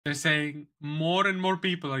They're saying more and more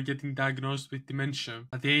people are getting diagnosed with dementia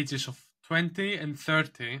at the ages of 20 and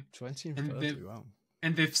 30. 20 and 30, wow.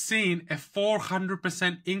 And they've seen a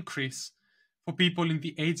 400% increase for people in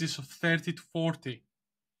the ages of 30 to 40.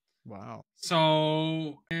 Wow.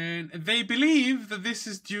 So, and they believe that this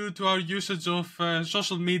is due to our usage of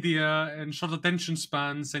social media and short attention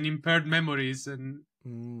spans and impaired memories, and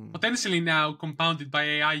potentially now compounded by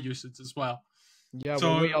AI usage as well. Yeah,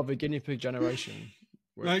 so, well, we are the guinea pig generation.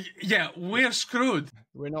 We're screwed.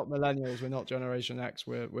 We're not millennials. We're not Generation X.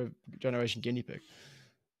 We're Generation Guinea Pig.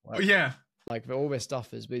 Like all this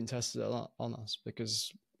stuff is being tested a lot on us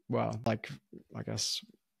because, well, like I guess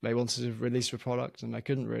they wanted to release the product and they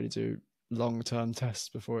couldn't really do long-term tests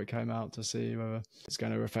before it came out to see whether it's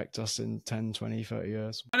going to affect us in 10, 20, 30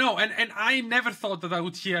 years. I know, and I never thought that I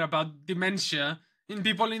would hear about dementia in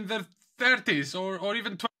people in their 30s or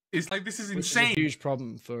even 20s. Like, this is insane. Which is a huge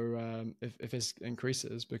problem for if this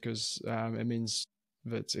increases, because it means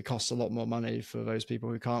that it costs a lot more money for those people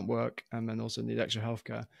who can't work and then also need extra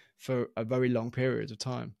healthcare for a very long period of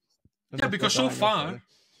time. Yeah, because so far,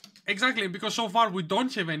 exactly, because so far we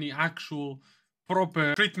don't have any actual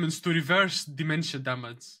proper treatments to reverse dementia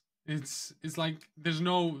damage. It's like there's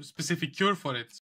no specific cure for it.